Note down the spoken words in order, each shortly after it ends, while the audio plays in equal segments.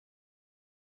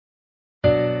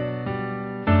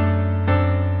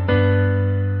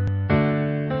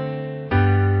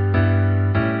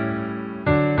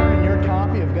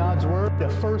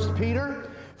1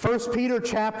 Peter. 1 Peter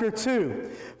chapter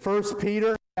 2. 1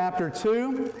 Peter chapter 2.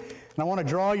 And I want to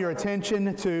draw your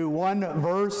attention to one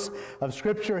verse of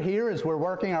Scripture here as we're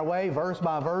working our way verse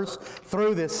by verse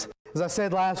through this, as I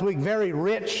said last week, very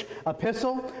rich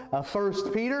epistle of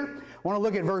 1 Peter. I want to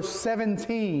look at verse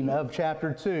 17 of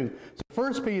chapter 2. So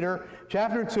 1 Peter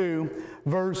chapter 2,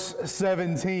 verse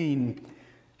 17.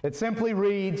 It simply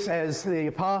reads as the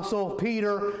Apostle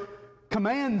Peter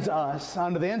commands us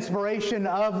under the inspiration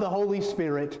of the Holy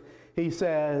Spirit. He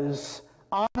says,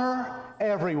 honor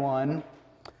everyone,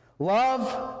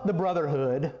 love the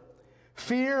brotherhood,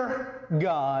 fear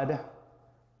God,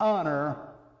 honor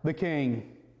the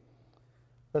King.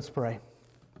 Let's pray.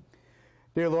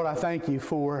 Dear Lord, I thank you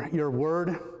for your word.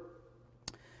 And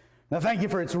I thank you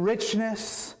for its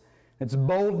richness, its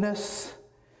boldness.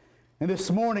 And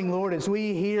this morning, Lord, as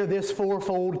we hear this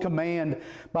fourfold command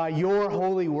by your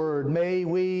holy word, may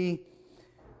we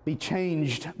be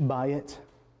changed by it.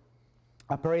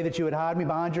 I pray that you would hide me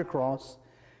behind your cross,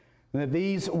 and that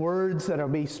these words that are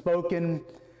be spoken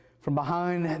from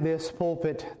behind this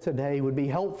pulpit today would be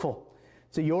helpful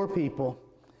to your people,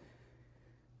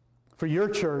 for your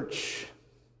church,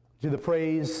 to the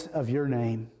praise of your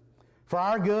name, for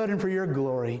our good and for your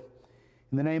glory.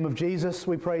 In the name of Jesus,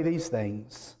 we pray these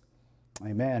things.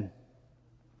 Amen.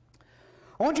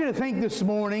 I want you to think this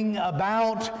morning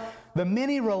about the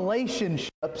many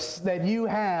relationships that you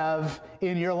have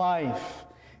in your life.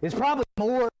 It's probably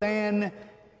more than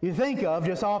you think of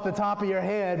just off the top of your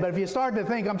head, but if you start to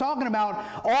think, I'm talking about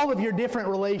all of your different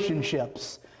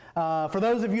relationships. For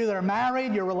those of you that are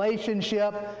married, your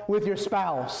relationship with your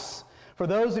spouse. For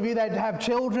those of you that have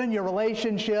children, your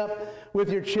relationship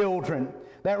with your children.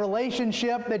 That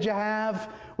relationship that you have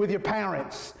with your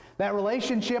parents. That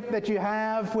relationship that you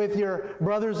have with your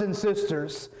brothers and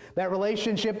sisters. That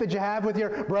relationship that you have with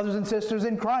your brothers and sisters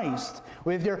in Christ.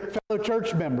 With your fellow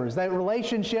church members. That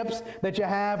relationships that you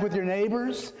have with your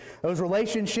neighbors. Those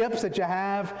relationships that you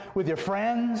have with your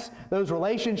friends. Those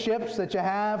relationships that you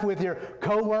have with your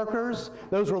co-workers.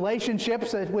 Those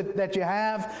relationships that you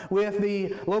have with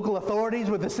the local authorities,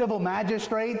 with the civil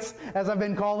magistrates, as I've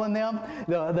been calling them.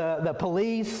 The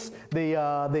police,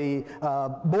 the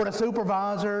board of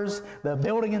supervisors, the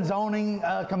Building and Zoning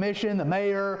Commission, the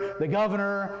mayor, the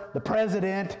governor, the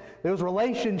president, those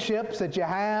relationships that you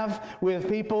have with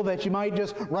people that you might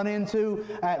just run into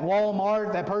at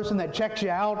Walmart, that person that checks you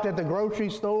out at the grocery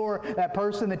store, that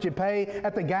person that you pay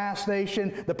at the gas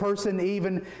station, the person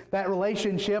even, that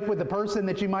relationship with the person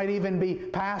that you might even be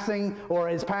passing or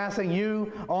is passing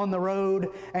you on the road,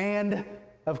 and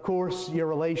of course your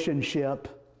relationship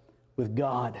with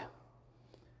God.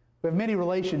 We have many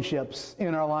relationships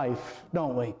in our life,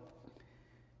 don't we?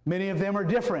 Many of them are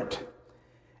different.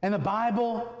 And the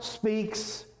Bible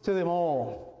speaks to them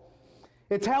all.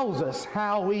 It tells us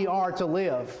how we are to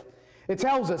live. It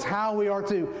tells us how we are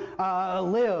to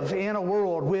live in a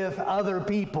world with other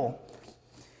people.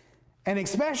 And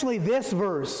especially this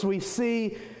verse, we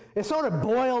see it sort of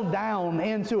boiled down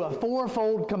into a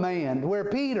fourfold command where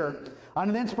Peter,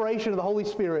 under the inspiration of the Holy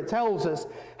Spirit, tells us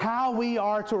how we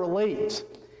are to relate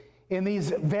in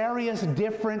these various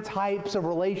different types of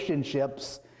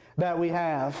relationships that we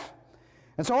have.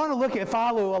 And so I want to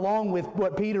follow along with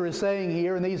what Peter is saying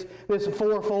here in this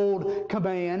fourfold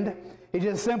command. He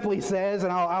just simply says,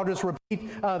 and I'll just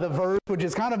repeat the verse, which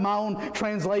is kind of my own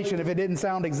translation if it didn't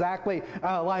sound exactly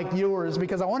like yours,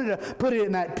 because I wanted to put it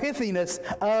in that pithiness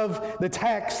of the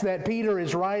text that Peter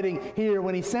is writing here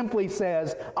when he simply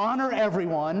says, honor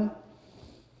everyone,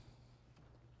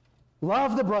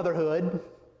 love the brotherhood,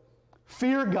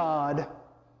 fear God,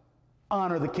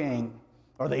 honor the king,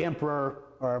 or the emperor,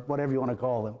 or whatever you want to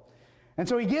call him. And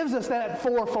so he gives us that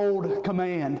fourfold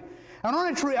command. I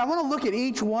want to look at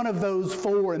each one of those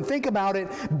four and think about it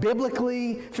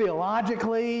biblically,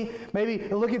 theologically, maybe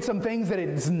look at some things that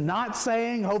it's not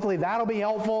saying. Hopefully that'll be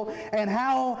helpful. And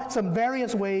how some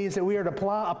various ways that we are to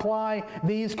apply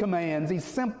these commands, these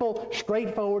simple,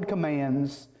 straightforward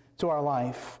commands to our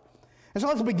life. And so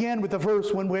let's begin with the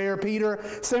first one where Peter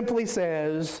simply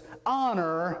says,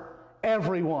 honor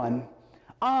everyone.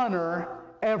 Honor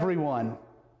everyone.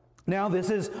 Now, this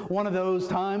is one of those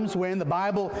times when the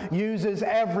Bible uses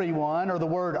everyone, or the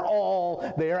word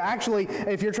all there. Actually,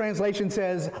 if your translation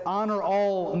says honor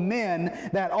all men,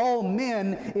 that all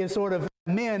men is sort of,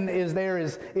 men is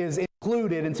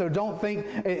included, and so don't think,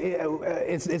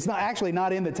 it's not actually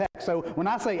not in the text. So when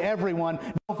I say everyone,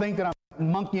 don't think that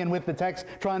I'm monkeying with the text,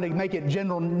 trying to make it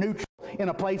gender neutral. in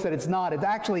a place that it's not. It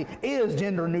actually is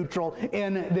gender neutral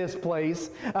in this place.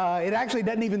 It actually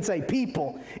doesn't even say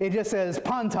people. It just says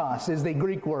pantos is the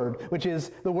Greek word, which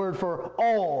is the word for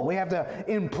all. We have to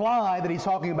imply that he's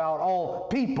talking about all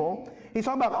people. He's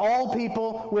talking about all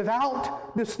people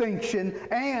without distinction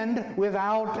and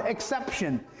without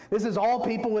exception. This is all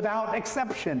people without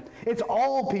exception. It's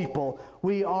all people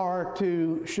we are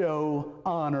to show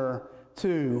honor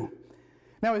to.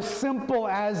 Now, as simple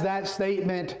as that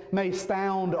statement may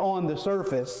sound on the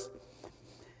surface,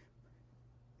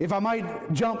 if I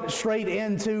might jump straight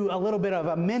into a little bit of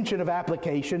a mention of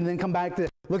application and then come back to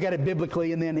look at it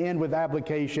biblically and then end with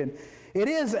application, it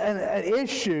is an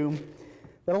issue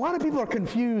that a lot of people are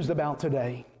confused about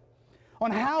today on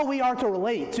how we are to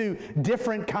relate to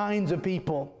different kinds of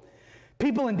people.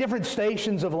 People in different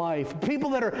stations of life, people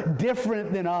that are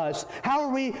different than us. How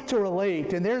are we to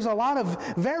relate? And there's a lot of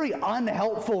very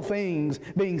unhelpful things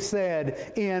being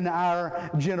said in our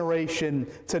generation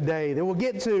today that we'll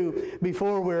get to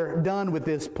before we're done with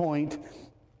this point.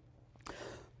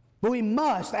 But we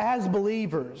must, as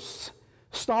believers,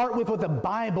 start with what the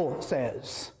Bible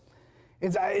says.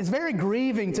 It's very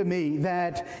grieving to me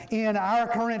that in our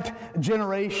current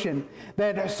generation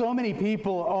that so many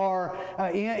people are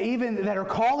even that are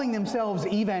calling themselves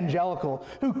evangelical,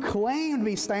 who claim to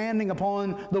be standing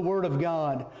upon the Word of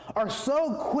God, are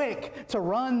so quick to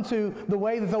run to the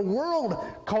way that the world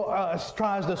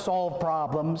tries to solve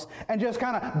problems and just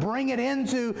kind of bring it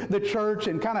into the church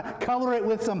and kind of color it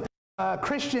with some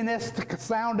Christianistic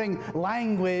sounding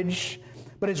language,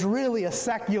 but it's really a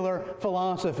secular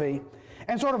philosophy.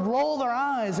 And sort of roll their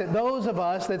eyes at those of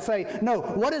us that say, no,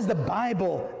 what does the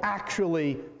Bible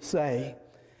actually say?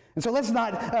 And so let's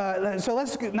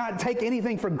not take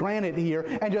anything for granted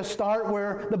here and just start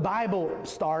where the Bible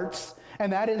starts.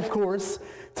 And that, of course,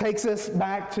 takes us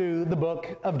back to the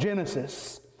book of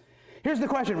Genesis. Here's the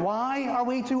question: why are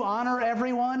we to honor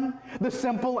everyone? The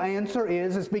simple answer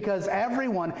is it's because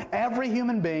everyone, every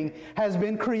human being, has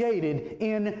been created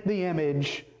in the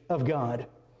image of God.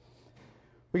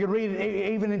 We could read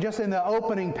even just in the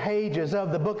opening pages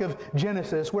of the book of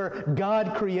Genesis where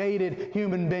God created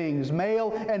human beings,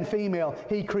 male and female.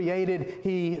 He created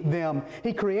them.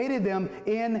 He created them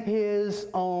in His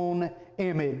own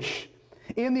image.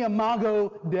 In the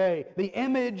Imago Dei, the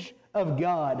image of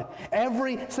God.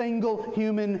 Every single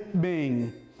human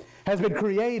being has been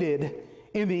created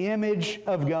in the image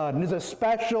of God and is a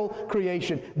special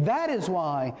creation. That is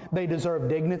why they deserve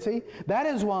dignity. That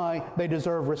is why they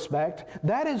deserve respect.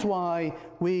 That is why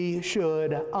we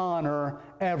should honor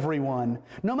everyone,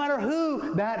 no matter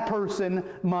who that person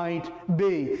might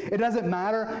be. It doesn't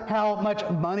matter how much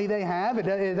money they have.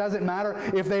 It doesn't matter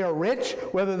if they are rich,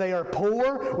 whether they are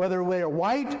poor, whether they are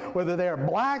white, whether they are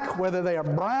black, whether they are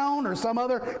brown or some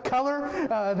other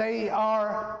color. They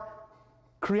are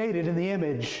created in the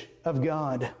image of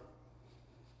God.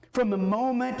 From the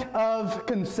moment of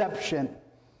conception.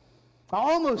 I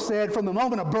almost said from the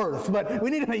moment of birth, but we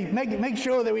need to make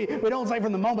sure that we don't say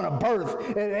from the moment of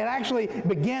birth. It actually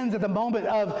begins at the moment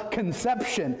of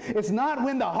conception. It's not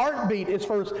when the heartbeat is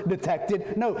first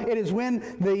detected. No, it is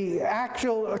when the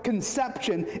actual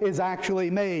conception is actually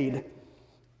made.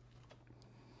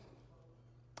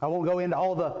 I won't go into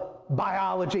all the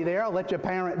biology there. I'll let the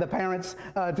parents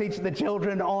teach the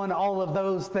children on all of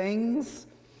those things.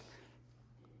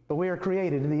 But we are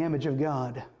created in the image of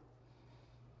God.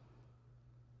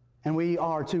 And we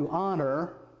are to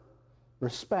honor,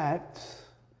 respect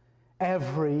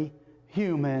every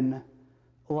human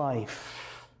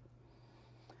life.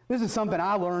 This is something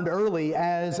I learned early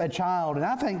as a child, and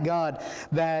I thank God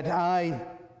that I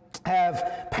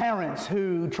have parents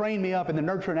who train me up in the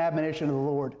nurture and admonition of the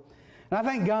Lord. And I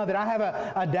thank God that I have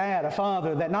a dad, a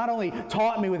father, that not only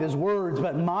taught me with his words,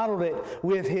 but modeled it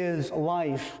with his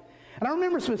life. And I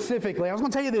remember specifically, I was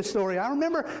going to tell you this story. I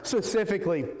remember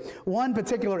specifically one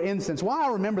particular instance. Why I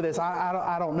remember this,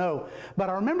 I don't know. But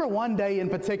I remember one day in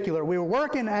particular, we were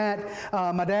working at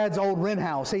my dad's old rent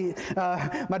house. When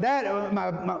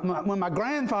my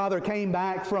grandfather came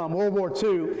back from World War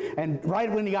II, and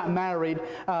right when he got married,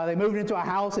 they moved into a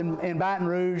house in Baton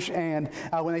Rouge. And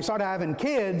when they started having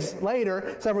kids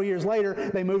later, several years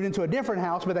later, they moved into a different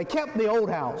house, but they kept the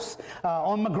old house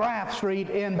on McGrath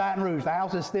Street in Baton Rouge. The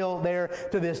house is still there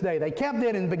to this day. They kept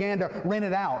it and began to rent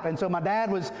it out. And so my dad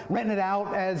was renting it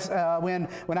out as when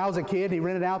I was a kid. He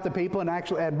rented out to people and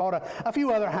actually had bought a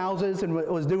few other houses and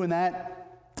was doing that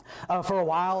for a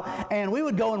while. And we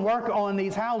would go and work on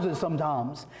these houses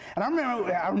sometimes. And I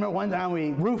remember one time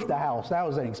we roofed the house. That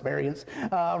was an experience,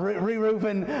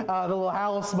 re-roofing the little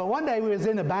house. But one day we was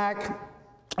in the back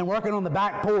and working on the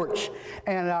back porch.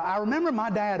 And I remember my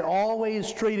dad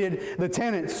always treated the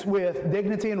tenants with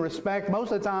dignity and respect.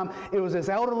 Most of the time, it was this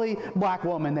elderly black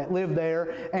woman that lived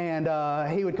there,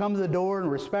 and he would come to the door and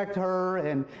respect her,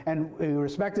 and he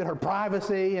respected her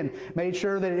privacy and made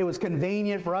sure that it was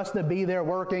convenient for us to be there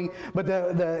working. But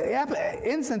the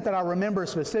incident that I remember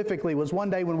specifically was one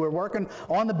day when we were working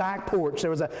on the back porch.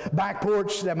 There was a back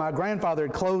porch that my grandfather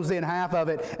had closed in half of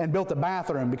it and built a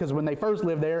bathroom, because when they first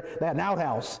lived there, they had an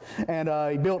outhouse. And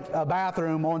he built a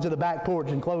bathroom onto the back porch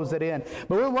and closed it in.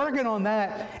 But we were working on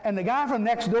that, and the guy from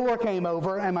next door came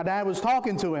over, and my dad was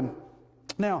talking to him.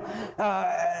 Now,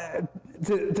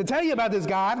 to tell you about this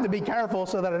guy, I have to be careful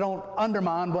so that I don't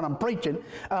undermine what I'm preaching,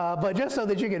 but just so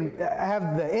that you can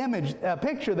have the image,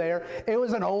 picture there, it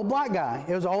was an old black guy.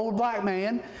 It was an old black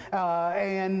man,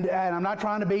 and I'm not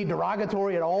trying to be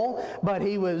derogatory at all, but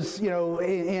he was,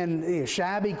 in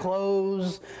shabby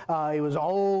clothes. He was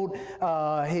old.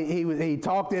 He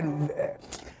talked in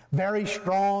very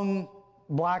strong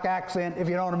black accent, if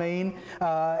you know what I mean,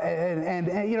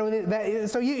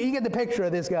 so you get the picture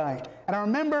of this guy. And I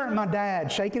remember my dad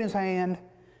shaking his hand,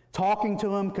 talking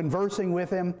to him, conversing with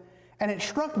him, and it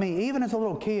struck me, even as a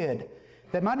little kid,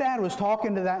 that my dad was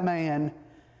talking to that man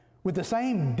with the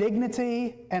same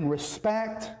dignity and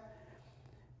respect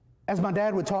as my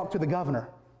dad would talk to the governor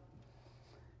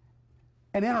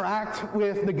and interact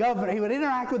with the governor. He would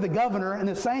interact with the governor in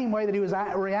the same way that he was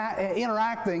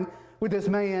interacting with this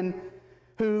man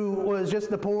who was just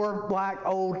the poor black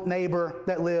old neighbor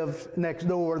that lived next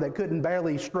door that couldn't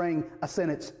barely string a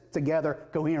sentence together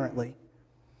coherently.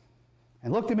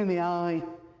 And looked him in the eye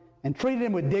and treated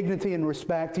him with dignity and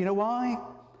respect. You know why?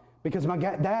 Because my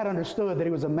dad understood that he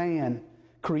was a man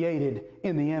created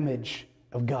in the image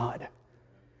of God. And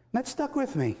that stuck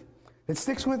with me. It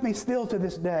sticks with me still to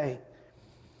this day.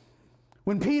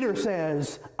 When Peter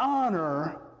says,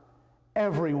 honor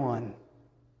everyone.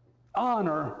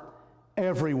 Honor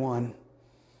everyone.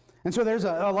 And so there's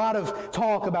a lot of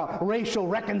talk about racial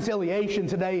reconciliation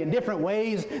today and different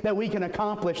ways that we can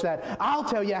accomplish that. I'll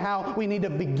tell you how we need to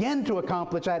begin to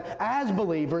accomplish that as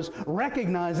believers,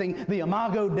 recognizing the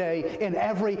Imago Dei in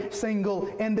every single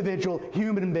individual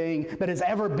human being that has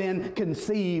ever been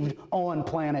conceived on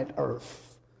planet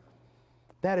Earth.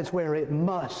 That is where it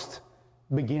must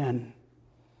begin.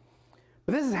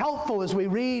 But this is helpful as we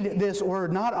read this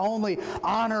word, not only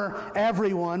honor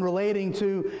everyone relating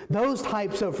to those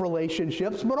types of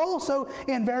relationships, but also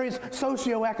in various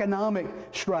socioeconomic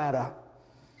strata.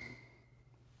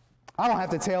 I don't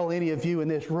have to tell any of you in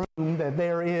this room that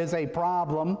there is a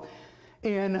problem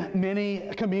in many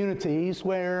communities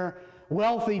where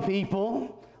wealthy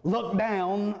people look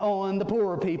down on the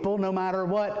poorer people, no matter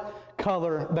what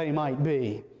color they might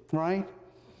be, right?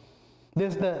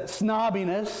 The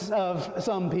snobbiness of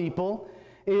some people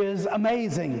is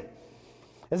amazing,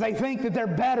 as they think that they're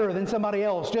better than somebody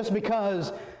else just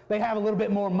because they have a little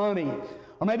bit more money,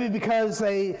 or maybe because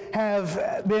they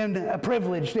have been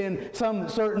privileged in some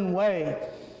certain way,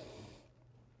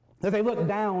 that they look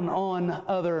down on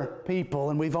other people,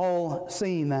 and we've all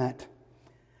seen that.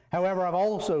 However, I've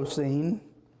also seen,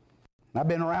 I've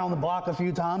been around the block a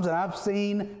few times, and I've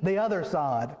seen the other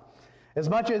side. As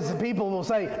much as people will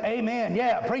say, amen,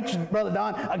 yeah, preach, Brother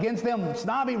Don, against them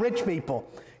snobby rich people.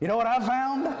 You know what I've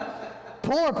found?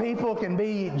 Poor people can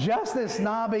be just as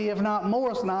snobby, if not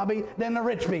more snobby, than the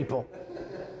rich people.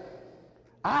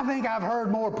 I think I've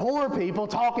heard more poor people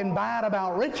talking bad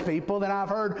about rich people than I've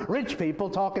heard rich people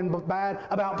talking bad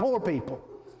about poor people.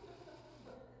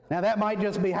 Now, that might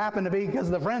just happen to be because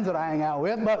of the friends that I hang out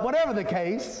with, but whatever the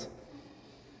case,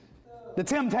 the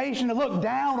temptation to look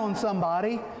down on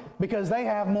somebody because they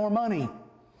have more money.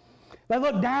 They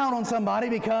look down on somebody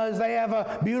because they have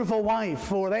a beautiful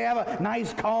wife, or they have a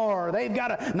nice car, or they've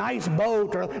got a nice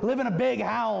boat, or live in a big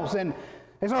house, and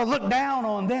they sort of look down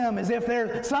on them as if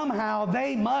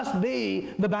they must be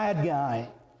the bad guy.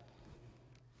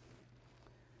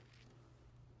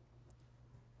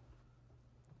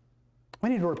 We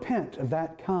need to repent of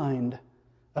that kind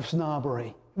of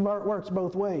snobbery. It works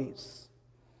both ways.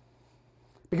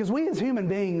 Because we as human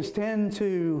beings tend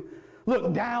to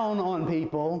look down on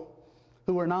people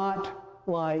who are not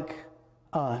like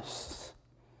us.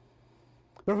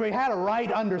 But if we had a right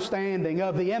understanding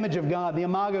of the image of God, the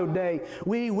Imago Dei,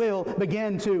 we will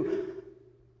begin to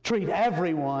treat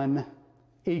everyone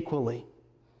equally.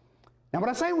 Now, when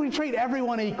I say we treat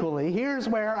everyone equally, here's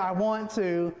where I want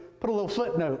to put a little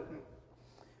footnote.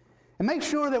 And make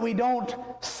sure that we don't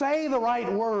say the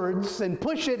right words and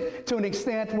push it to an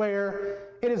extent where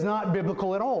it is not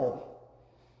biblical at all.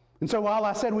 And so while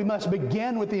I said we must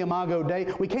begin with the Imago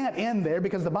Dei, we can't end there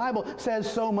because the Bible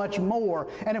says so much more.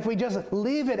 And if we just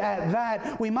leave it at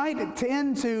that, we might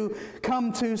tend to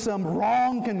come to some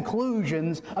wrong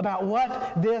conclusions about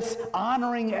what this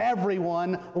honoring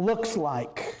everyone looks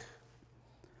like.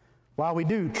 While we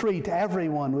do treat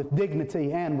everyone with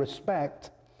dignity and respect,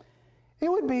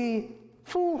 it would be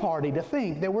foolhardy to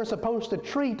think that we're supposed to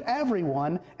treat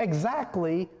everyone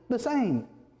exactly the same.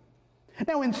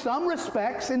 Now, in some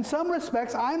respects,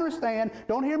 I understand,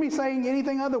 don't hear me saying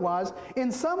anything otherwise,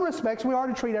 in some respects we are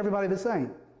to treat everybody the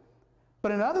same.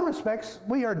 But in other respects,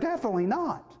 we are definitely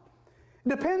not. It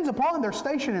depends upon their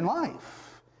station in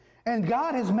life. And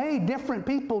God has made different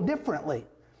people differently.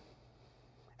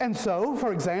 And so,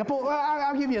 for example,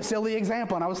 I'll give you a silly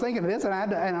example. And I was thinking of this, and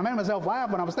I made myself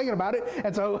laugh when I was thinking about it.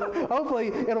 And so, hopefully,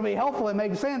 it'll be helpful and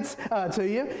make sense to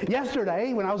you.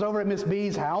 Yesterday, when I was over at Miss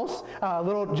B's house,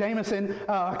 little Jameson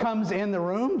comes in the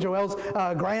room, Joel's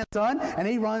grandson, and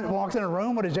he walks in the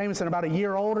room. What is Jameson, about a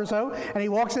year old or so? And he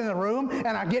walks in the room,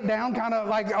 and I get down kind of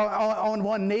like on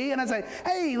one knee, and I say,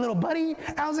 "Hey, little buddy,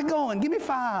 how's it going? Give me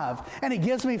 5." And he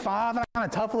gives me 5, and I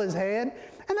kind of tuffle his head.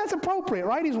 And that's appropriate,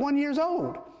 right? He's 1 year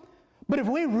old. But if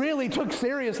we really took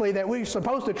seriously that we're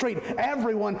supposed to treat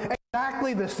everyone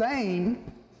exactly the same,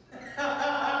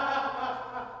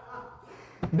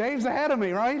 Dave's ahead of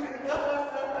me, right?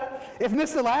 If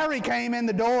Mr. Larry came in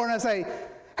the door and I say,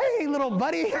 "Hey, little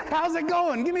buddy, how's it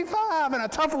going? Give me 5," and I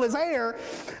tuffle his hair,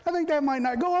 I think that might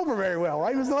not go over very well,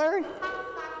 right, Mr. Larry?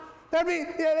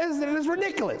 It's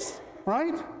ridiculous,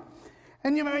 right?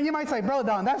 And you might say, "Brother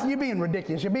Don, you're being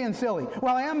ridiculous. You're being silly."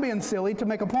 Well, I am being silly to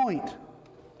make a point.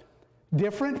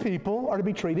 Different people are to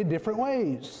be treated different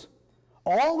ways.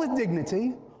 All with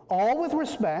dignity, all with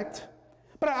respect.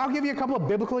 But I'll give you a couple of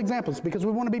biblical examples because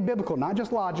we want to be biblical, not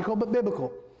just logical, but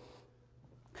biblical.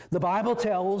 The Bible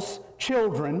tells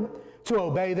children to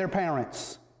obey their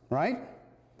parents, right?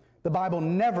 The Bible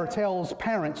never tells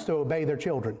parents to obey their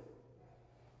children.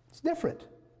 It's different.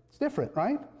 It's different,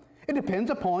 right? It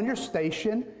depends upon your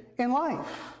station in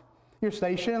life. Your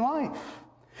station in life.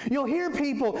 You'll hear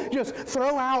people just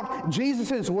throw out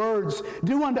Jesus' words,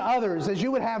 "Do unto others as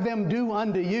you would have them do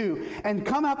unto you," and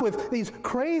come up with these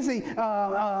crazy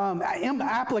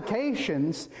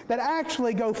applications that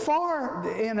actually go far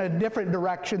in a different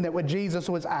direction than what Jesus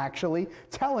was actually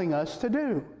telling us to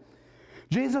do.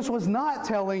 Jesus was not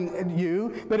telling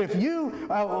you that if you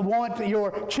want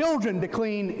your children to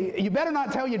clean, you better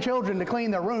not tell your children to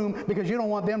clean their room because you don't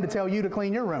want them to tell you to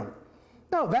clean your room.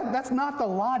 No, that's not the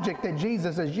logic that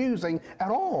Jesus is using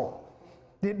at all.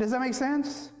 Does that make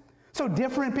sense? So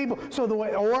different people.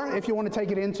 Or if you want to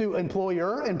take it into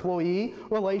employer-employee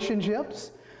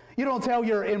relationships, you don't tell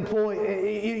your a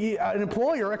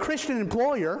Christian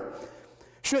employer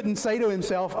shouldn't say to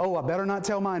himself, "Oh, I better not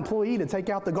tell my employee to take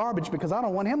out the garbage because I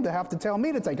don't want him to have to tell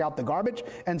me to take out the garbage.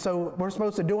 And so we're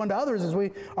supposed to do unto others as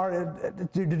we are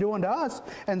to do unto us."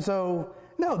 And so,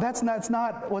 no, that's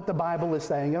not what the Bible is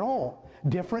saying at all.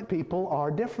 Different people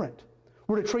are different.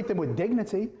 We're to treat them with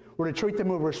dignity. We're to treat them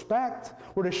with respect.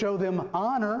 We're to show them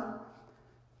honor.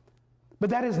 But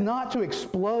that is not to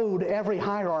explode every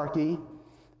hierarchy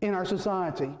in our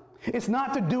society. It's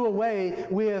not to do away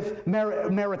with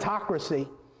meritocracy.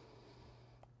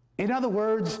 In other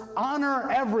words, honor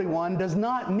everyone does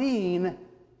not mean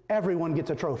everyone gets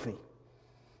a trophy.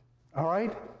 All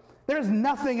right? There's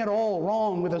nothing at all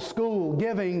wrong with a school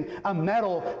giving a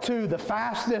medal to the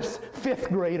fastest 5th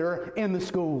grader in the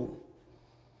school.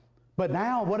 But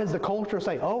now, what does the culture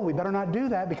say? "Oh, we better not do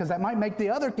that because that might make the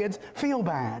other kids feel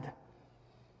bad."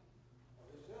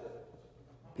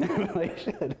 They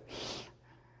should.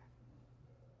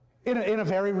 In a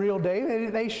very real day,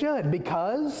 they should,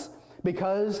 because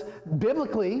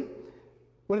biblically,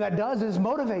 what that does is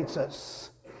motivates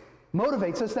us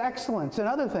to excellence and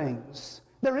other things.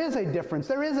 There is a difference.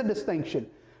 There is a distinction.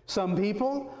 Some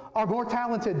people are more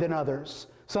talented than others.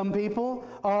 Some people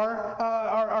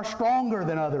are stronger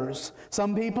than others.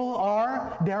 Some people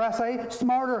are, dare I say,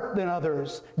 smarter than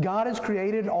others. God has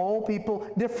created all people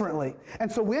differently.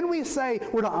 And so when we say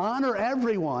we're to honor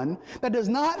everyone, that does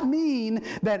not mean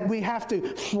that we have to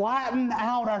flatten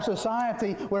out our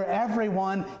society where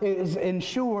everyone is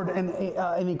ensured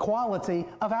an equality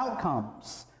of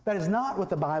outcomes. That is not what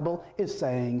the Bible is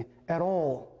saying at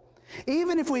all.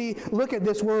 Even if we look at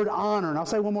this word honor, and I'll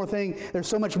say one more thing, there's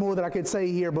so much more that I could say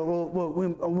here, but we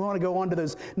want to go on to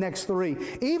those next 3.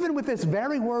 Even with this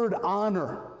very word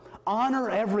honor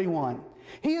everyone,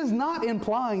 he is not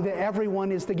implying that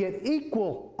everyone is to get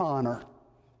equal honor.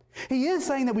 He is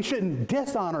saying that we shouldn't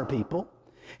dishonor people.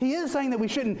 He is saying that we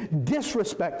shouldn't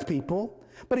disrespect people,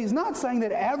 but he's not saying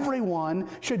that everyone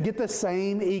should get the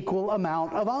same equal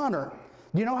amount of honor.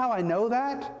 Do you know how I know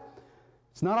that?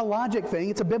 It's not a logic thing,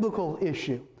 it's a biblical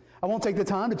issue. I won't take the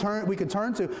time to turn. We could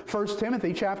turn to 1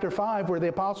 Timothy chapter 5, where the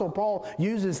Apostle Paul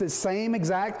uses this same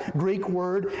exact Greek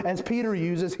word as Peter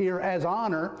uses here as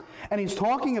honor. And he's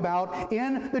talking about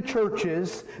in the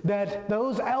churches that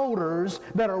those elders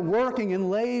that are working and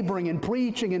laboring and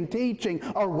preaching and teaching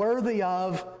are worthy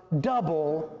of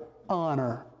double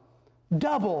honor.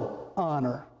 Double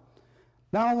honor.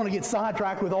 Now, I don't want to get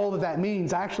sidetracked with all that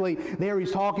means. Actually, there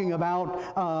he's talking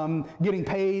about getting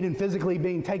paid and physically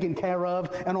being taken care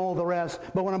of and all the rest.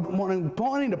 But what I'm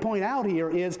wanting to point out here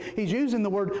is he's using the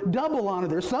word double honor.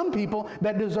 There's some people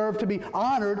that deserve to be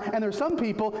honored, and there's some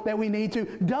people that we need to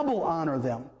double honor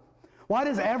them. Why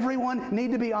does everyone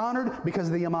need to be honored? Because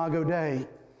of the Imago Dei.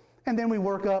 And then we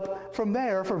work up from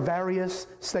there for various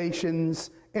stations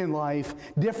in life,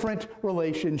 different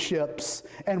relationships,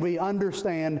 and we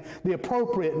understand the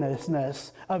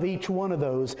appropriateness of each one of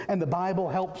those, and the Bible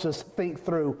helps us think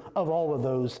through of all of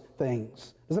those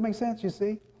things. Does that make sense, you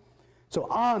see? So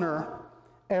honor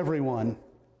everyone.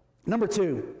 Number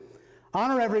two,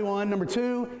 honor everyone. Number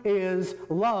two is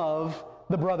love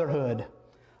the brotherhood.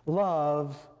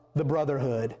 Love the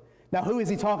brotherhood. Now, who is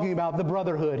he talking about, the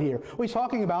brotherhood here? Well, he's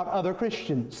talking about other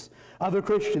Christians. Other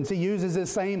Christians. He uses this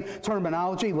same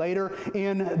terminology later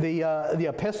in the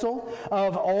epistle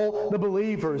of all the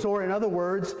believers, or in other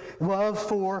words, love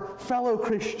for fellow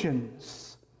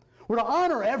Christians. We're to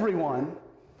honor everyone,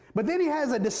 but then he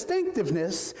has a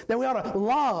distinctiveness that we ought to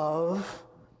love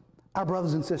our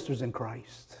brothers and sisters in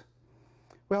Christ.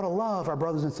 We ought to love our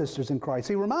brothers and sisters in Christ.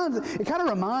 It kind of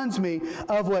reminds me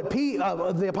of what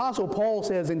the Apostle Paul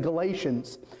says in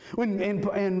Galatians. When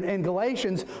in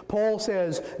Galatians, Paul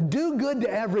says, do good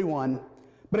to everyone,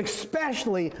 but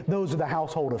especially those of the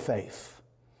household of faith.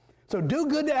 So do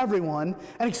good to everyone,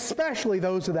 and especially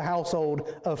those of the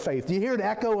household of faith. Do you hear an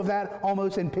echo of that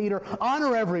almost in Peter?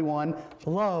 Honor everyone,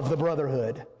 love the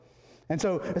brotherhood. And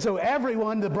so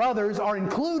everyone, the brothers, are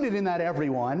included in that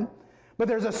everyone. But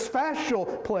there's a special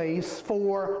place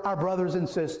for our brothers and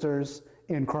sisters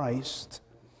in Christ.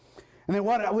 And then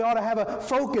we ought to have a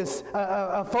focus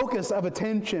of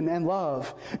attention and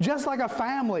love. Just like a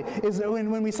family is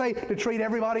when we say to treat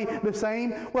everybody the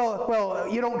same, well,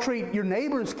 you don't treat your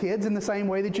neighbor's kids in the same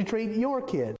way that you treat your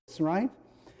kids, right?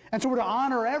 And so we're to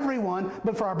honor everyone,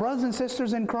 but for our brothers and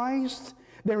sisters in Christ,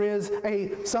 there is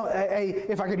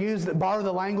if I could borrow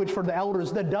the language for the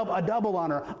elders, a double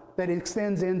honor that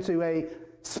extends into a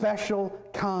special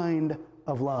kind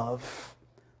of love.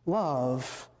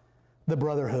 Love the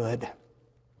brotherhood.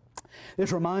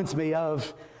 This reminds me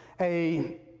of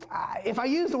if I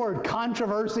use the word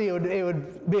controversy, it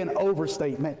would be an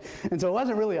overstatement. And so it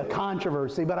wasn't really a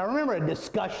controversy, but I remember a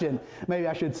discussion, maybe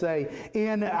I should say,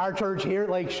 in our church here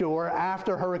at Lakeshore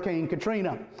after Hurricane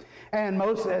Katrina. And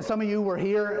some of you were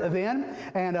here then,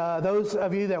 and those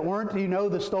of you that weren't, you know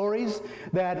the stories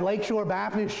that Lakeshore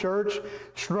Baptist Church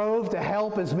strove to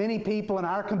help as many people in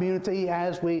our community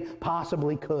as we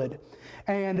possibly could.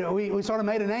 And we sort of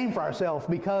made a name for ourselves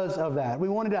because of that. We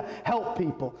wanted to help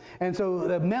people. And so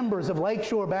the members of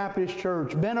Lakeshore Baptist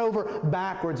Church bent over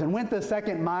backwards and went the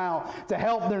second mile to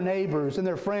help their neighbors and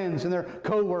their friends and their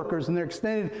co-workers and their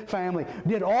extended family.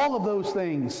 Did all of those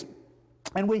things.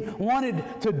 And we wanted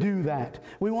to do that.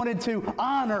 We wanted to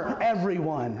honor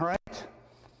everyone, right?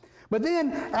 But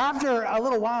then after a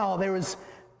little while, there was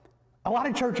a lot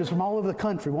of churches from all over the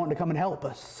country wanting to come and help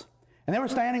us. And they were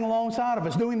standing alongside of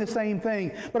us doing the same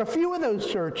thing. But a few of those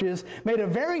churches made a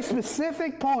very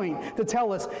specific point to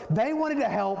tell us they wanted to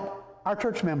help our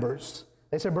church members.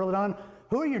 They said, Brother Don,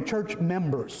 who are your church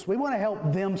members? We want to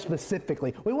help them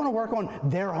specifically. We want to work on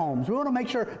their homes. We want to make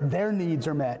sure their needs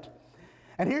are met.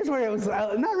 And here's where it was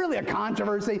not really a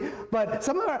controversy, but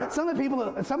some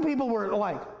people were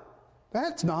like,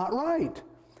 that's not right.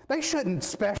 They shouldn't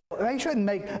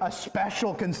make a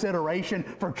special consideration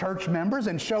for church members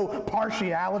and show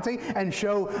partiality and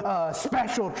show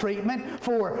special treatment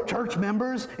for church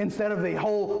members instead of the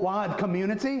whole wide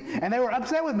community. And they were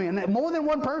upset with me. And more than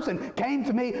one person came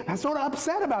to me sort of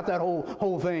upset about that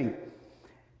whole thing.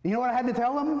 You know what I had to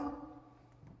tell them?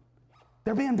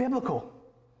 They're being biblical.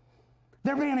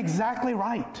 They're being exactly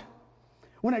right.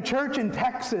 When a church in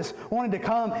Texas wanted to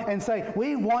come and say,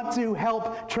 we want to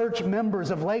help church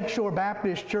members of Lakeshore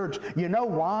Baptist Church, you know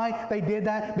why they did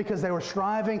that? Because they were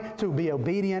striving to be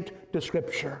obedient to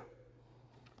Scripture.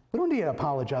 We don't need to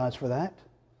apologize for that.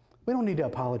 We don't need to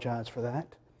apologize for that.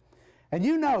 And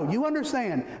you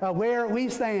understand where we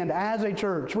stand as a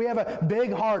church. We have a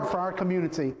big heart for our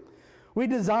community. We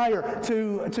desire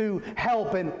to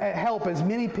help as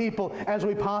many people as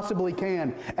we possibly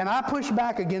can. And I push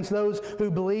back against those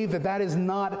who believe that that is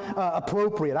not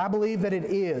appropriate. I believe that it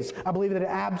is. I believe that it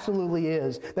absolutely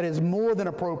is. That it is more than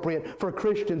appropriate for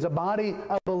Christians, a body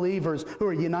of believers who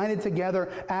are united together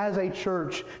as a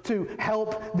church to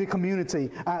help the community.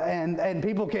 And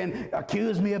people can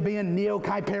accuse me of being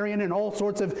neo-Kuyperian and all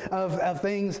sorts of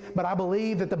things, but I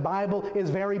believe that the Bible is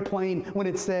very plain when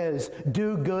it says,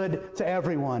 do good to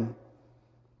everyone.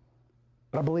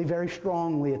 But I believe very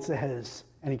strongly it says,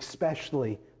 and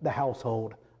especially the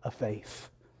household of faith.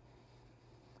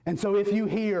 And so if you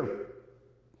hear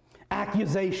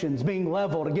accusations being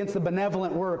leveled against the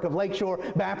benevolent work of Lakeshore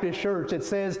Baptist Church, it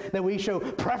says that we show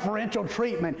preferential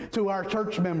treatment to our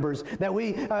church members, that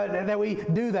we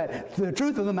do that. The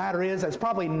truth of the matter is that's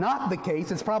probably not the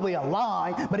case. It's probably a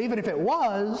lie, but even if it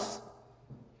was,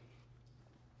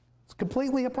 it's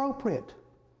completely appropriate.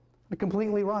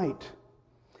 Completely right.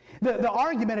 The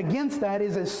argument against that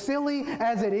is as silly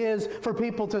as it is for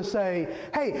people to say,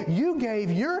 hey, you gave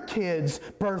your kids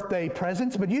birthday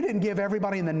presents, but you didn't give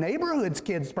everybody in the neighborhood's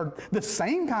kids the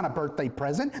same kind of birthday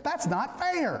present. That's not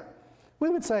fair. We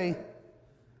would say,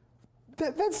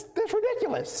 that's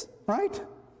ridiculous, right?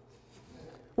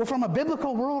 Well, from a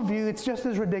biblical worldview, it's just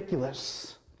as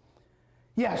ridiculous.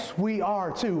 Yes, we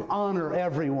are to honor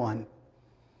everyone.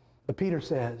 But Peter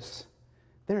says,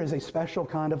 there is a special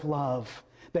kind of love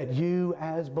that you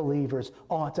as believers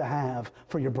ought to have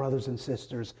for your brothers and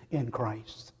sisters in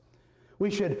Christ. We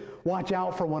should watch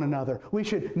out for one another. We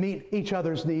should meet each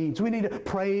other's needs. We need to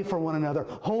pray for one another,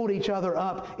 hold each other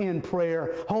up in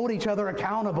prayer, hold each other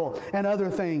accountable, and other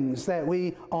things that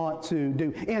we ought to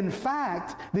do. In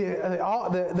fact, the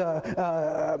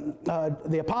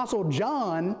Apostle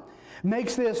John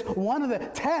makes this one of the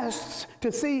tests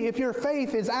to see if your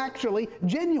faith is actually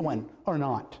genuine or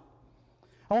not.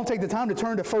 I won't take the time to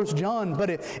turn to 1 John,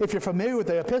 but if you're familiar with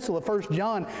the epistle of 1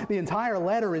 John, the entire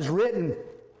letter is written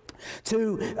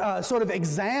to sort of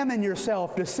examine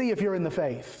yourself to see if you're in the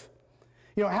faith.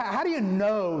 You know, how do you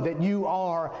know that you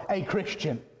are a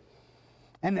Christian?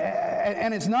 And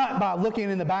it's not by looking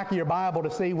in the back of your Bible to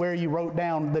see where you wrote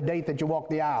down the date that you walked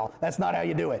the aisle. That's not how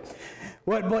you do it.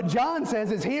 What John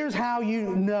says is, here's how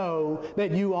you know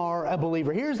that you are a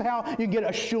believer. Here's how you get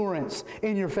assurance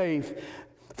in your faith.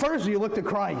 First, you look to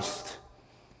Christ.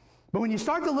 But when you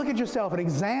start to look at yourself and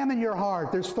examine your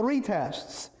heart, there's 3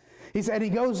 tests. He said he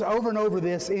goes over and over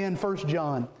this in 1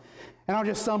 John. And I'll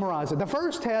just summarize it. The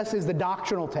first test is the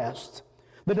doctrinal test.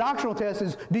 The doctrinal test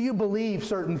is, do you believe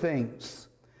certain things?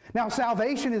 Now,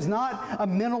 salvation is not a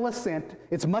mental assent.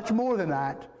 It's much more than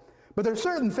that. But there are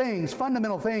certain things,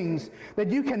 fundamental things, that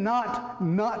you cannot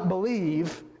not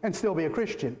believe and still be a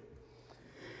Christian.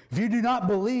 If you do not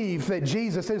believe that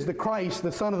Jesus is the Christ,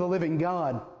 the Son of the living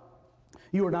God,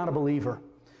 you are not a believer.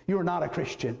 You are not a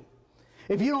Christian.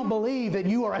 If you don't believe that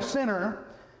you are a sinner,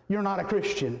 you're not a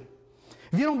Christian.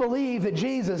 If you don't believe that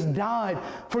Jesus died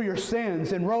for your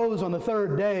sins and rose on the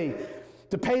 3rd day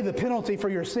to pay the penalty for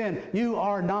your sin, you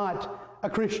are not a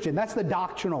Christian. That's the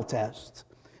doctrinal test.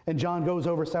 And John goes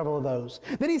over several of those.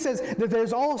 Then he says that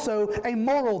there's also a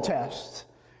moral test.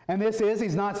 And this is,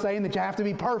 he's not saying that you have to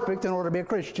be perfect in order to be a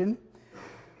Christian.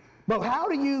 But how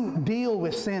do you deal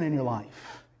with sin in your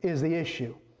life is the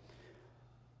issue.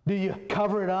 Do you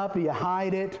cover it up? Do you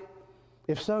hide it?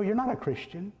 If so, you're not a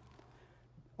Christian.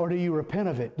 Or do you repent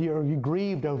of it? Are you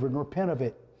grieved over it and repent of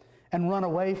it and run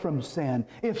away from sin?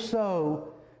 If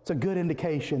so, it's a good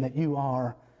indication that you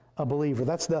are a believer.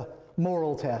 That's the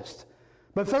moral test.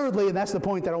 But thirdly, and that's the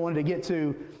point that I wanted to get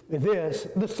to,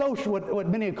 the social, what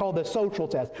many have called the social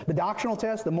test. The doctrinal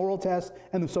test, the moral test,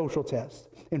 and the social test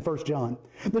in 1 John.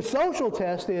 The social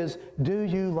test is, do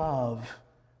you love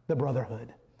the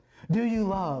brotherhood? Do you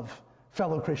love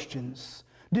fellow Christians?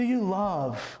 Do you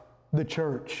love the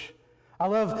church? I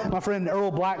love my friend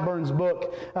Earl Blackburn's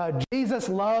book, Jesus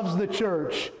Loves the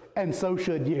Church, and So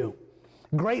Should You.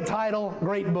 Great title,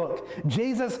 great book.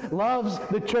 Jesus loves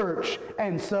the church,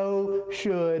 and so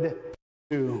should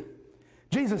you.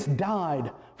 Jesus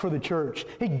died for the church.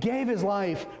 He gave his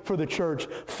life for the church,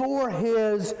 for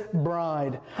his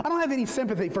bride. I don't have any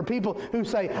sympathy for people who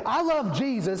say, I love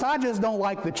Jesus, I just don't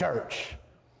like the church.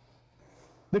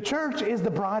 The church is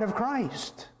the bride of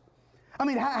Christ. I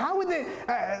mean, how would they...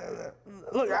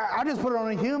 look, I just put it on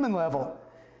a human level.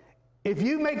 If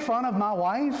you make fun of my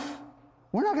wife,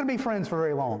 we're not going to be friends for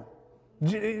very long.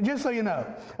 Just so you know.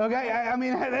 Okay? I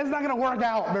mean, that's not going to work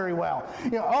out very well.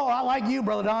 You know, oh, I like you,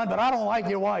 Brother Don, but I don't like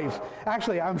your wife.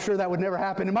 Actually, I'm sure that would never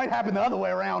happen. It might happen the other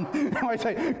way around. I might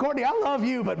say, Courtney, I love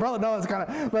you, but Brother Don's kind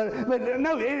of... But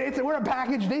no, we're a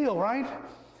package deal, right?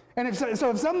 And if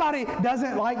somebody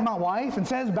doesn't like my wife and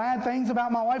says bad things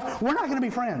about my wife, we're not going to be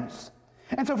friends.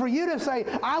 And so for you to say,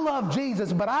 I love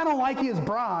Jesus, but I don't like his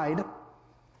bride,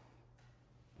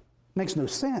 makes no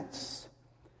sense.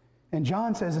 And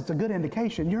John says it's a good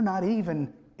indication you're not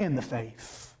even in the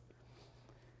faith.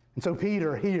 And so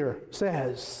Peter here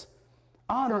says,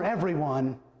 honor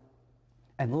everyone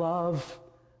and love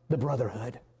the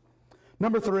brotherhood.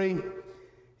 Number 3,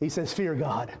 he says, fear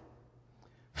God.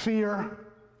 Fear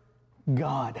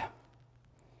God.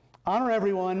 Honor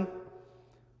everyone,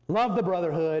 love the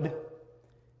brotherhood,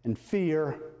 and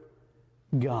fear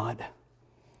God.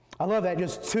 I love that.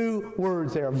 Just 2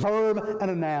 words there, a verb and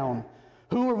a noun.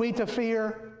 Who are we to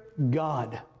fear?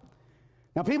 God.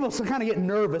 Now people kind of get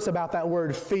nervous about that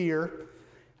word fear.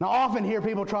 And I often hear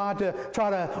people try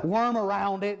to worm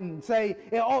around it and say,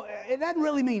 oh, it doesn't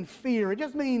really mean fear. It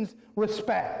just means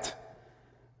respect.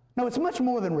 No, it's much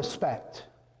more than respect.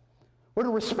 We're to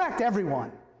respect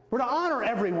everyone. We're to honor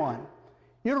everyone.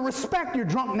 You're to respect your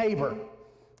drunk neighbor.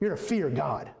 You're to fear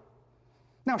God.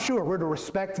 Now, sure, we're to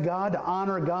respect God, to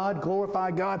honor God,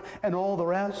 glorify God, and all the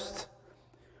rest.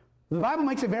 The Bible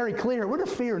makes it very clear we're to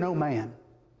fear no man,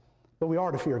 but we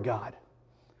are to fear God.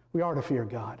 We are to fear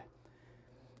God.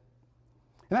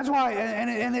 And that's why,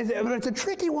 but it's a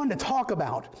tricky one to talk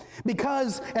about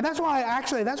because, and that's why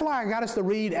I got us to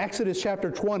read Exodus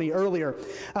chapter 20 earlier.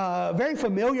 Very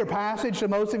familiar passage to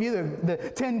most of you, the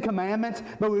 10 Commandments,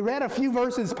 but we read a few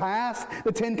verses past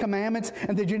the 10 Commandments,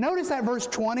 and did you notice that verse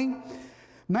 20?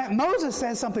 Moses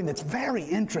says something that's very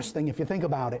interesting if you think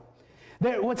about it.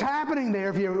 What's happening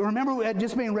there, if you remember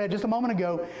just being read just a moment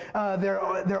ago,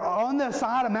 they're on the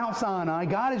side of Mount Sinai.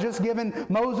 God has just given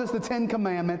Moses the 10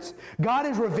 Commandments. God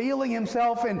is revealing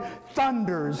himself in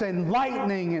thunders and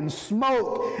lightning and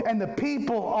smoke, and the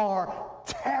people are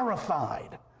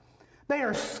terrified. They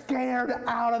are scared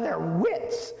out of their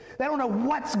wits. They don't know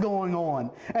what's going on.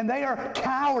 And they are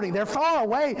cowering. They're far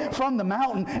away from the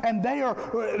mountain, and they are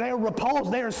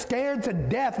repulsed. They are scared to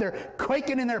death. They're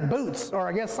quaking in their boots, or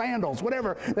I guess sandals,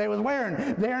 whatever they was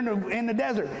wearing there in the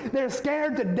desert. They're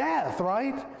scared to death,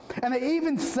 right? And they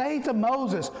even say to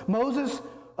Moses,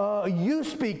 you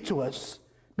speak to us,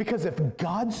 because if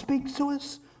God speaks to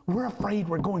us, we're afraid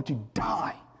we're going to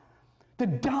die. To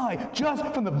die just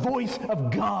from the voice of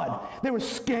God. They were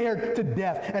scared to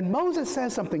death. And Moses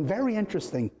says something very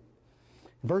interesting.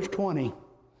 Verse 20.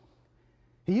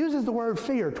 He uses the word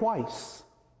fear twice.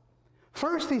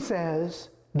 First he says,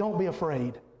 don't be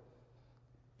afraid.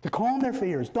 To calm their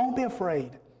fears, don't be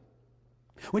afraid.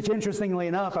 Which, interestingly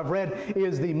enough, I've read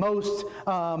is the most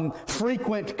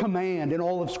frequent command in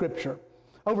all of Scripture.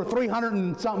 Over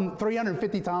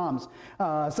 350 times.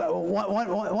 So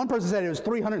one person said it was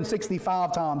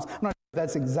 365 times. I'm not sure if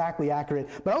that's exactly accurate.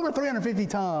 But over 350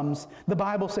 times, the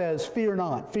Bible says, fear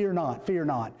not, fear not, fear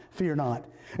not, fear not.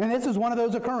 And this is one of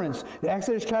those occurrences.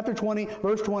 Exodus chapter 20,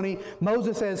 verse 20,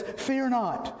 Moses says, fear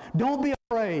not, don't be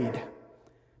afraid.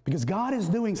 Because God is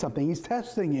doing something. He's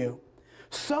testing you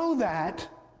so that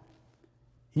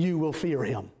you will fear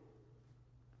him.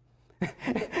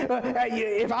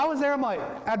 If I was there,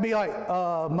 I'd be like,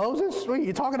 Moses,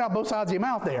 you're talking out both sides of your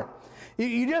mouth there.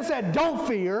 You just said, don't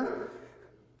fear,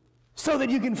 so that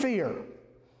you can fear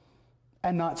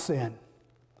and not sin.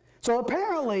 So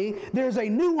apparently, there's a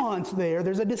nuance there,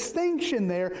 there's a distinction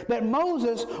there that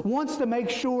Moses wants to make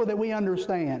sure that we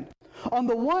understand. On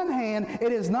the one hand,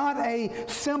 it is not a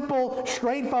simple,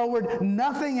 straightforward,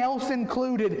 nothing else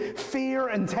included fear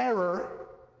and terror.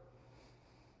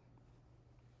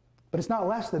 But it's not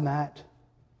less than that.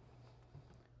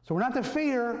 So we're not to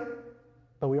fear,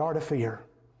 but we are to fear.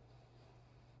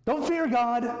 Don't fear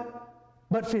God,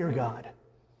 but fear God.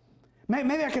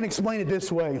 Maybe I can explain it this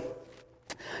way.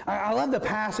 I love the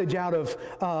passage out of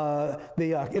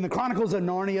in the Chronicles of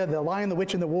Narnia, The Lion, the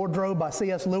Witch, and the Wardrobe by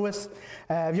C.S. Lewis.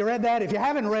 Have you read that? If you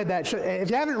haven't read that, if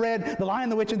you haven't read The Lion,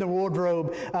 the Witch, and the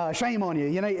Wardrobe, shame on you.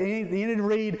 You need to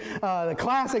read the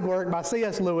classic work by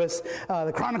C.S. Lewis,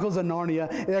 The Chronicles of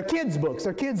Narnia. They're kids' books.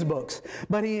 They're kids' books.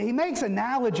 But he makes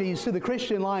analogies to the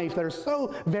Christian life that are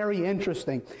so very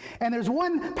interesting. And there's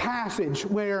one passage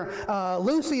where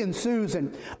Lucy and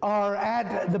Susan are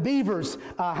at the Beaver's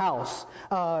house.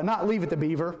 Not Leave It to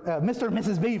Beaver, Mr. and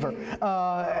Mrs. Beaver.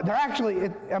 They're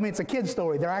actually, it's a kid's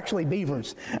story. They're actually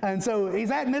beavers. And so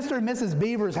he's at Mr. and Mrs.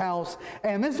 Beaver's house,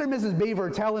 and Mr. and Mrs. Beaver are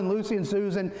telling Lucy and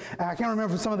Susan, I can't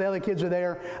remember if some of the other kids are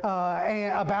there,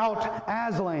 about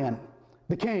Aslan,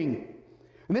 the king.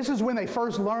 And this is when they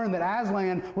first learned that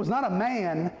Aslan was not a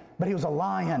man, but he was a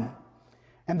lion.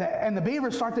 And the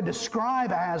beavers start to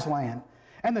describe Aslan.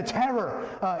 and the terror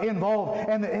involved,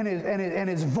 and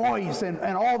his voice, and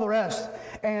all the rest.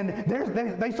 And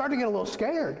they start to get a little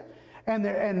scared.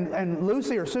 And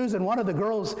Lucy or Susan, one of the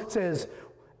girls, says,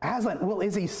 Aslan, well,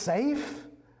 is he safe?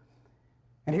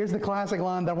 And here's the classic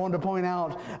line that I wanted to point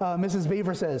out. Mrs.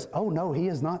 Beaver says, oh no, he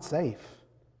is not safe,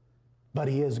 but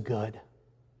he is good.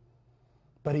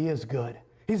 But he is good.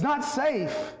 He's not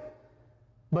safe,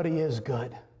 but he is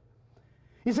good.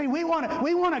 You see, we want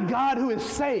a God who is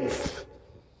safe.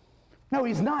 No,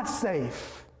 he's not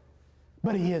safe,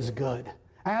 but he is good.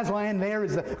 Aslan there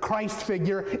is the Christ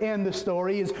figure in the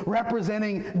story, is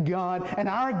representing God. And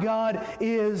our God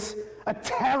is a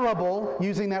terrible,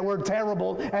 using that word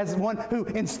terrible as one who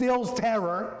instills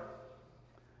terror,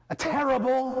 a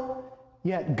terrible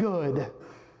yet good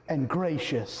and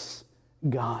gracious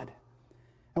God.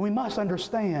 And we must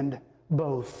understand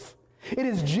both. It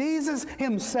is Jesus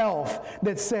himself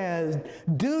that says,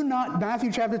 do not,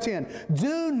 Matthew chapter 10,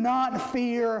 do not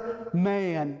fear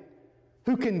man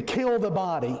who can kill the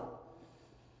body.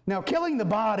 Now, killing the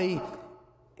body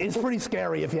is pretty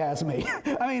scary if you ask me.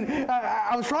 I mean,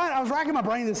 I was racking my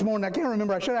brain this morning. I can't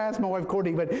remember. I should have asked my wife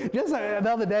Courtney, but just the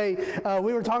other day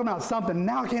we were talking about something.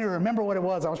 Now I can't even remember what it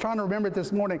was. I was trying to remember it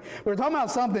this morning. We were talking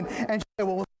about something, and she said,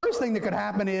 well, the first thing that could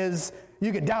happen is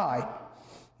you could die.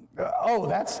 Oh,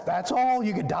 that's all?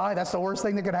 You could die? That's the worst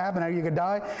thing that could happen? You could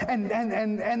die? And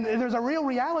there's a real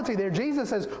reality there. Jesus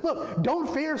says, look,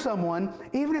 don't fear someone,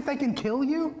 even if they can kill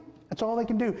you. That's all they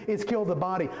can do is kill the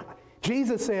body.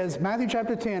 Jesus says, Matthew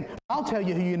chapter 10, I'll tell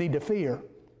you who you need to fear.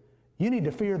 You need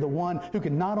to fear the one who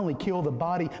can not only kill the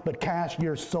body, but cast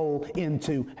your soul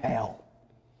into hell.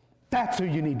 That's who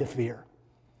you need to fear.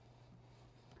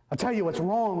 I'll tell you what's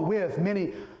wrong with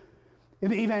many in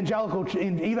the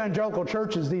evangelical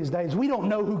churches these days. We don't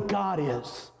know who God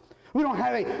is. We don't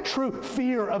have a true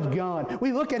fear of God.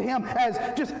 We look at him as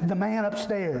just the man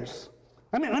upstairs.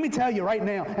 I mean, let me tell you right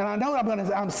now, and I know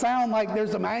I'm sound like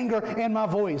there's some anger in my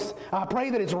voice. I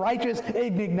pray that it's righteous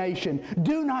indignation.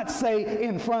 Do not say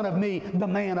in front of me, the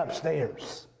man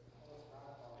upstairs.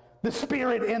 The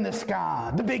spirit in the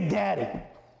sky, the big daddy.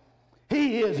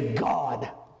 He is God.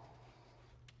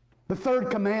 The third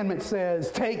commandment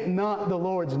says, take not the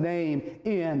Lord's name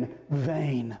in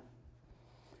vain.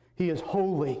 He is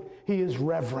holy. He is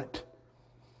reverent.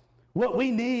 What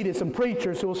we need is some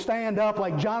preachers who will stand up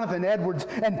like Jonathan Edwards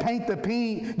and paint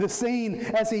the scene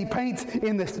as he paints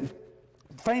in the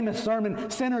famous sermon,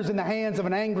 Sinners in the Hands of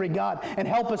an Angry God, and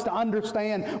help us to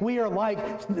understand we are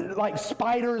like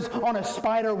spiders on a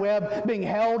spider web being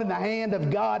held in the hand of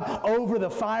God over the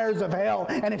fires of hell.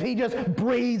 And if he just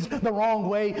breathes the wrong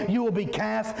way, you will be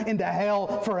cast into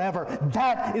hell forever.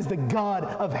 That is the God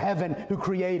of heaven who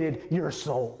created your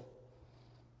soul.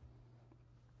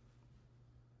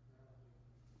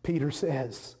 Peter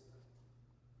says,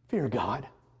 fear God.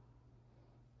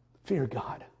 Fear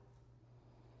God.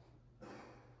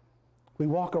 We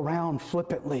walk around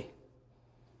flippantly.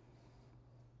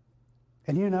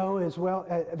 And you know as well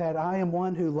that I am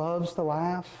one who loves to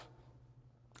laugh.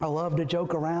 I love to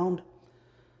joke around.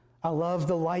 I love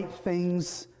the light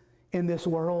things in this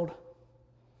world.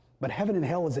 But heaven and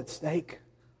hell is at stake.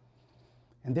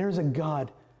 And there's a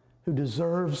God who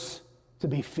deserves to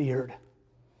be feared.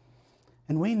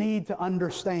 And we need to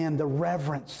understand the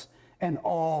reverence and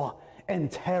awe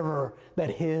and terror that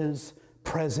his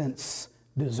presence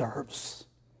deserves.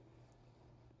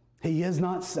 He is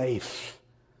not safe,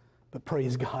 but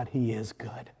praise God, he is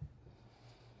good.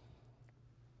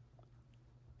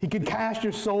 He can cast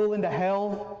your soul into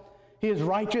hell. He is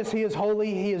righteous, he is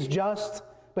holy, he is just,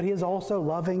 but he is also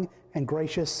loving and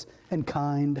gracious and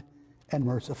kind and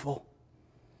merciful.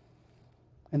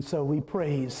 And so we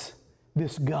praise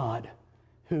this God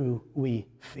who we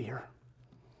fear.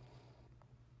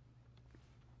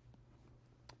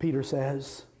 Peter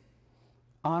says,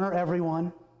 honor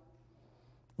everyone,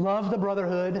 love the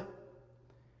brotherhood,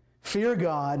 fear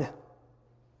God,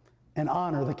 and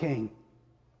honor the king,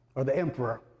 or the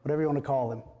emperor, whatever you want to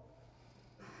call him.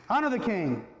 Honor the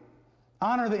king,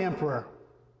 honor the emperor.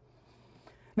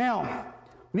 Now,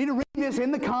 we need to read this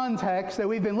in the context that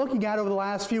we've been looking at over the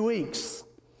last few weeks.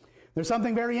 There's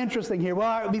something very interesting here.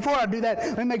 Well, before I do that,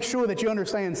 let me make sure that you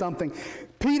understand something.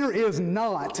 Peter is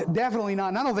definitely not,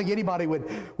 and I don't think anybody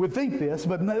would think this,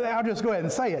 but I'll just go ahead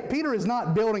and say it. Peter is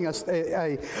not building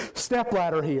a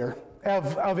stepladder here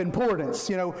of importance.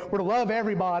 You know, we're to love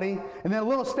everybody, and then a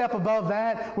little step above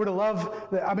that, we're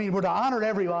to honor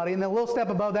everybody, and then a little step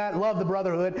above that, love the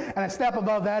brotherhood, and a step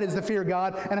above that is to fear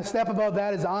God, and a step above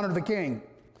that is to honor the king.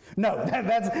 No,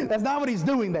 that's not what he's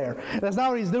doing there. That's not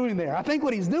what he's doing there. I think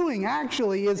what he's doing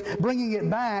actually is bringing it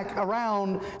back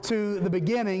around to the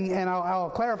beginning, and I'll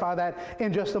clarify that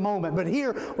in just a moment. But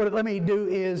here, what let me do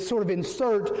is sort of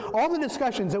insert all the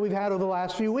discussions that we've had over the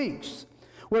last few weeks,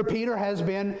 where Peter has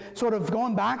been sort of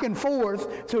going back and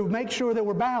forth to make sure that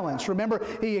we're balanced. Remember,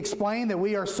 he explained that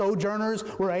we are sojourners,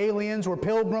 we're aliens, we're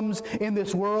pilgrims in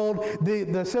this world.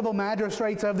 The civil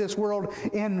magistrates of this world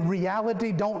in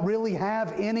reality don't really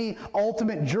have any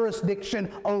ultimate jurisdiction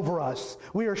over us.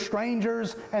 We are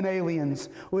strangers and aliens.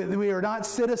 We are not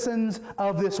citizens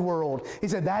of this world. He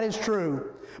said that is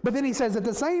true. But then he says at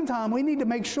the same time, we need to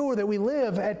make sure that we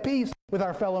live at peace with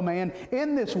our fellow man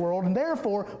in this world, and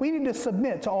therefore we need to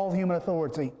submit to all human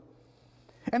authority.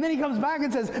 And then he comes back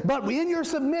and says, but in your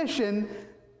submission,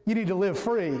 you need to live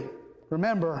free.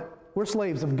 Remember, we're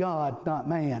slaves of God, not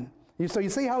man. So you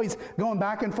see how he's going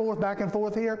back and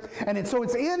forth here? And so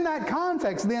it's in that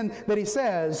context then that he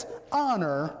says,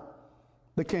 honor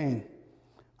the king.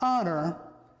 Honor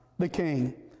the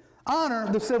king. Honor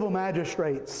the civil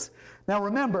magistrates. Now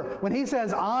remember, when he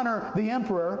says honor the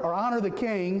emperor or honor the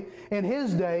king in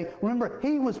his day, remember,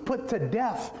 he was put to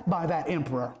death by that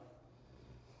emperor.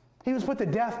 He was put to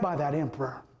death by that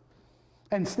emperor,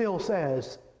 and still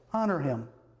says, honor him.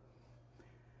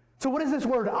 So what does this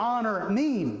word honor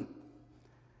mean?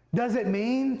 Does it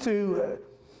mean to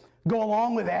go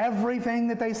along with everything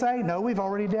that they say? No, we've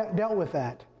already dealt with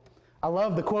that. I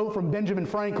love the quote from Benjamin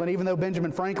Franklin, even though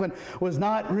Benjamin Franklin was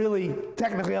not really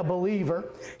technically a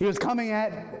believer. He was coming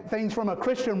at things from a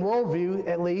Christian worldview,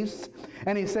 at least.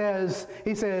 And he says,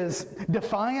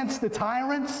 defiance to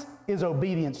tyrants is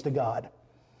obedience to God.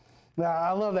 Now,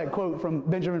 I love that quote from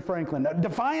Benjamin Franklin.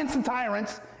 Defiance to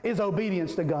tyrants is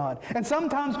obedience to God. And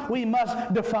sometimes we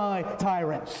must defy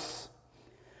tyrants.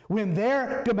 When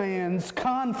their demands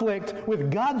conflict with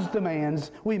God's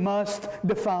demands, we must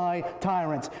defy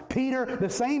tyrants. Peter, the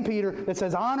same Peter that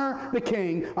says, honor the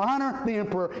king, honor the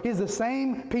emperor, is the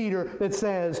same Peter that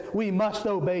says we must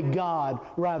obey God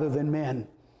rather than men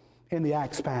in the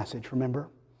Acts passage, remember?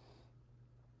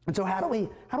 And so how do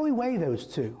we weigh those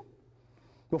two?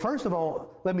 Well, first of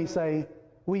all, let me say,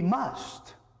 we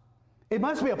must. It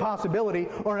must be a possibility,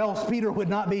 or else Peter would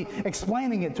not be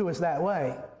explaining it to us that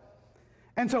way.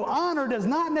 And so honor does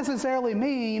not necessarily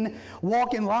mean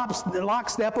walk in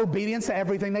lockstep obedience to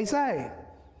everything they say.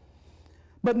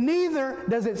 But neither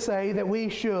does it say that we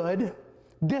should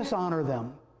dishonor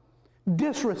them,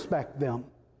 disrespect them.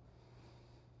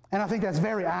 And I think that's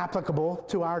very applicable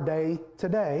to our day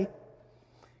today,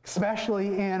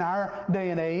 especially in our day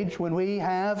and age when we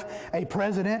have a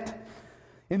president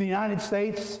in the United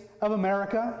States of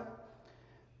America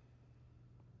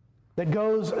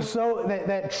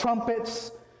that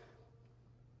trumpets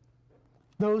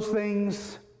those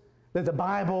things that the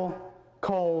Bible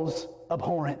calls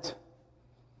abhorrent.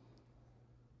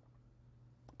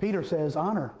 Peter says,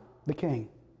 honor the king.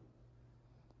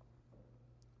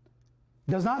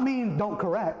 Does not mean don't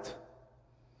correct.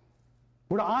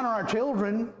 We're to honor our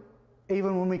children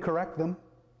even when we correct them.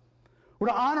 We're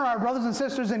to honor our brothers and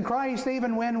sisters in Christ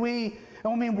even when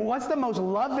what's the most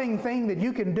loving thing that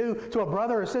you can do to a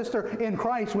brother or sister in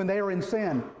Christ when they are in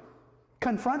sin?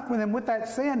 Confront them with that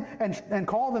sin and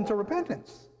call them to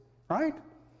repentance, right?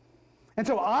 And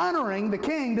so honoring the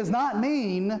king does not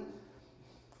mean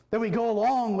that we go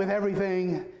along with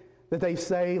everything that they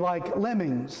say like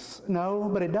lemmings. No,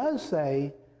 but it does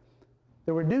say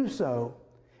that we do so,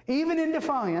 even in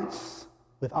defiance,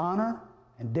 with honor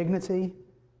and dignity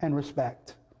and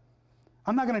respect.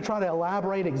 I'm not going to try to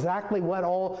elaborate exactly what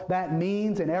all that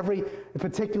means in every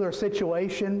particular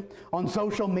situation, on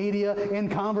social media, in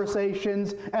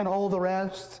conversations, and all the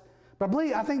rest. But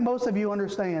I think most of you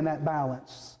understand that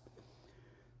balance.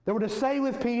 That we're to say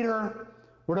with Peter,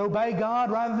 we're to obey God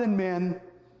rather than men,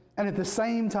 and at the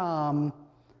same time,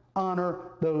 honor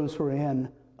those who are in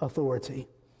authority.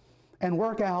 And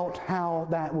work out how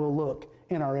that will look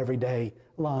in our everyday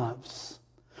lives.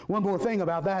 One more thing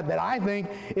about that I think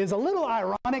is a little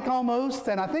ironic almost,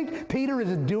 and I think Peter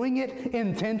is doing it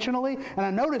intentionally. And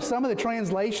I noticed some of the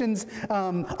translations,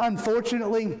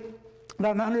 unfortunately, I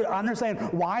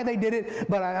understand why they did it,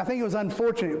 but I think it was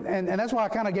unfortunate. And that's why I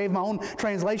kind of gave my own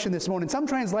translation this morning. Some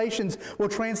translations will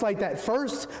translate that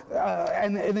first,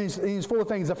 and these four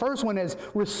things. The first one is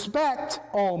respect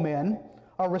all men,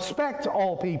 or respect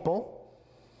all people.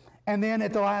 And then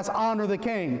at the last, honor the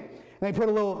king. And they put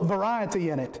a little variety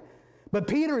in it. But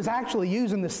Peter is actually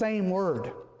using the same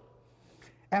word.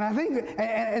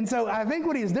 And so I think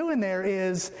what he's doing there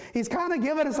is he's kind of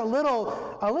giving us a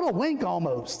little wink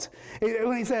almost.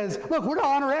 When he says, look, we're to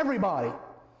honor everybody.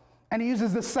 And he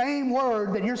uses the same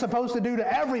word that you're supposed to do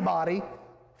to everybody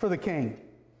for the king.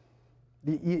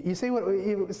 You see what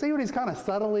he's kind of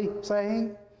subtly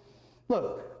saying?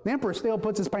 Look, the emperor still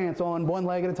puts his pants on one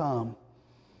leg at a time.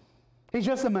 He's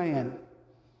just a man.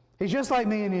 He's just like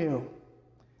me and you.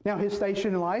 Now, his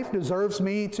station in life deserves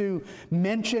me to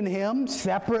mention him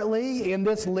separately in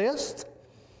this list.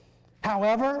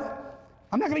 However,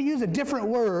 I'm not going to use a different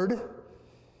word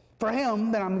for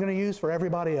him than I'm going to use for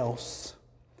everybody else.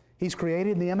 He's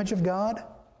created in the image of God.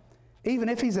 Even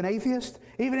if he's an atheist,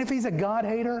 even if he's a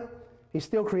God-hater, he's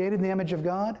still created in the image of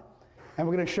God. And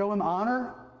we're going to show him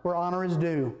honor where honor is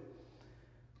due.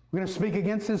 We're going to speak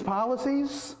against his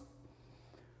policies.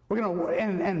 We're going to,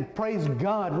 and praise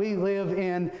God, we live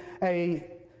in a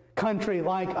country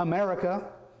like America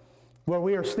where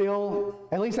we are still,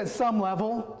 at least at some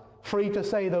level, free to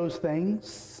say those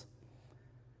things.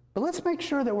 But let's make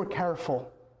sure that we're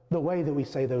careful the way that we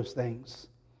say those things.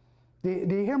 Do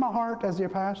you hear my heart as your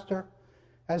pastor?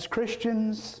 As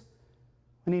Christians,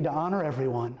 we need to honor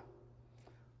everyone,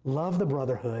 love the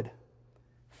brotherhood,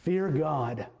 fear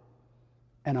God,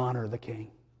 and honor the King.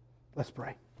 Let's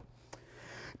pray.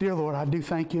 Dear Lord, I do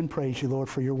thank you and praise you, Lord,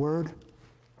 for your word.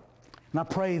 And I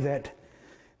pray that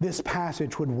this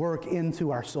passage would work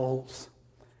into our souls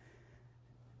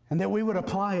and that we would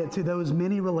apply it to those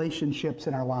many relationships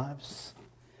in our lives,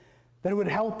 that it would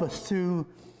help us to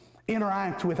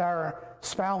interact with our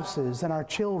spouses and our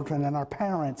children and our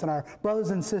parents and our brothers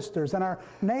and sisters and our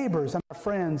neighbors and our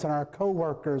friends and our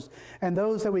co-workers and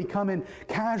those that we come in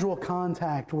casual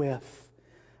contact with,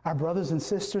 our brothers and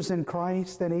sisters in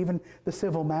Christ and even the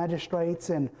civil magistrates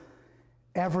and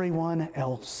everyone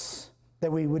else,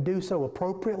 that we would do so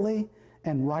appropriately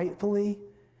and rightfully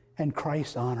and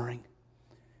Christ-honoring.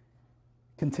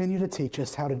 Continue to teach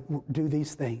us how to do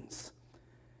these things.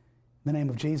 In the name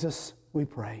of Jesus, we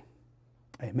pray.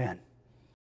 Amen.